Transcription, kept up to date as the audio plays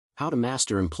How to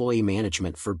master employee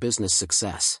management for business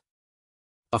success.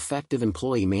 Effective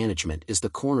employee management is the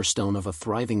cornerstone of a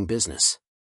thriving business.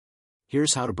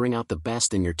 Here's how to bring out the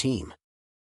best in your team.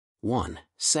 1.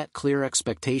 Set clear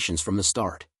expectations from the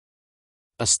start.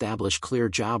 Establish clear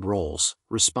job roles,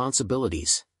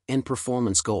 responsibilities, and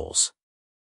performance goals.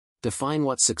 Define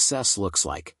what success looks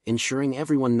like, ensuring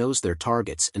everyone knows their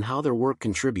targets and how their work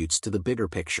contributes to the bigger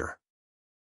picture.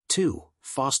 2.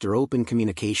 Foster open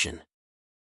communication.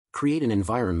 Create an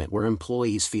environment where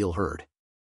employees feel heard.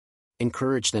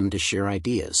 Encourage them to share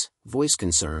ideas, voice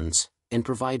concerns, and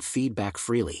provide feedback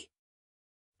freely.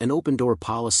 An open-door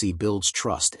policy builds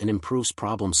trust and improves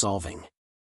problem-solving.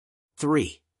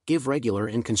 3. Give regular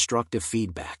and constructive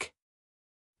feedback.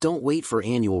 Don't wait for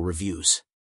annual reviews.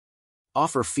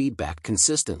 Offer feedback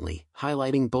consistently,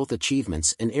 highlighting both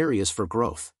achievements and areas for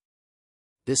growth.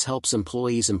 This helps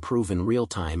employees improve in real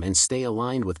time and stay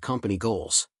aligned with company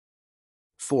goals.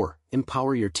 4.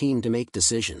 Empower your team to make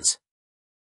decisions.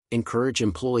 Encourage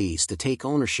employees to take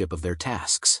ownership of their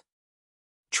tasks.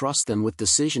 Trust them with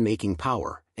decision-making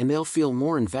power, and they'll feel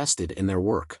more invested in their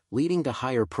work, leading to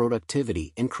higher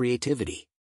productivity and creativity.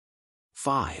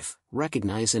 5.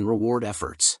 Recognize and reward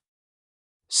efforts.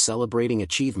 Celebrating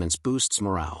achievements boosts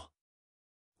morale.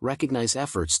 Recognize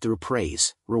efforts through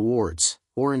praise, rewards,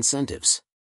 or incentives.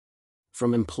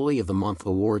 From Employee of the Month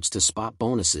awards to spot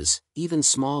bonuses, even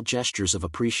small gestures of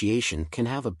appreciation can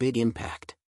have a big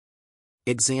impact.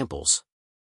 Examples: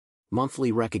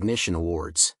 monthly recognition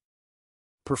awards,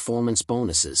 performance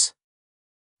bonuses,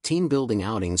 team building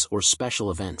outings or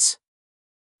special events.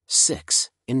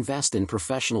 6. Invest in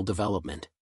professional development.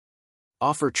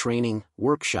 Offer training,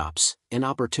 workshops, and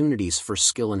opportunities for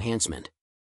skill enhancement.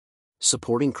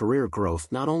 Supporting career growth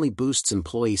not only boosts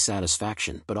employee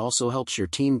satisfaction but also helps your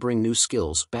team bring new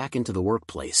skills back into the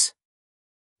workplace.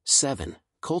 7.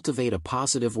 Cultivate a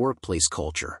positive workplace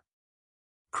culture.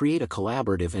 Create a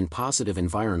collaborative and positive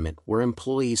environment where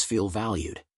employees feel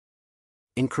valued.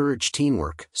 Encourage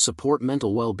teamwork, support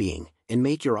mental well-being, and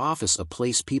make your office a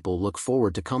place people look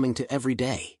forward to coming to every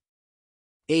day.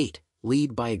 8.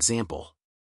 Lead by example.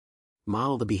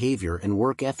 Model the behavior and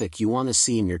work ethic you want to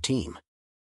see in your team.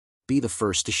 Be the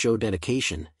first to show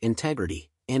dedication, integrity,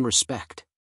 and respect.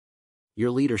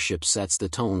 Your leadership sets the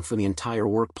tone for the entire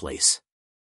workplace.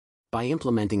 By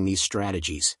implementing these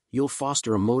strategies, you'll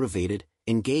foster a motivated,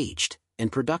 engaged,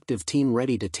 and productive team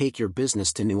ready to take your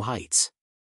business to new heights.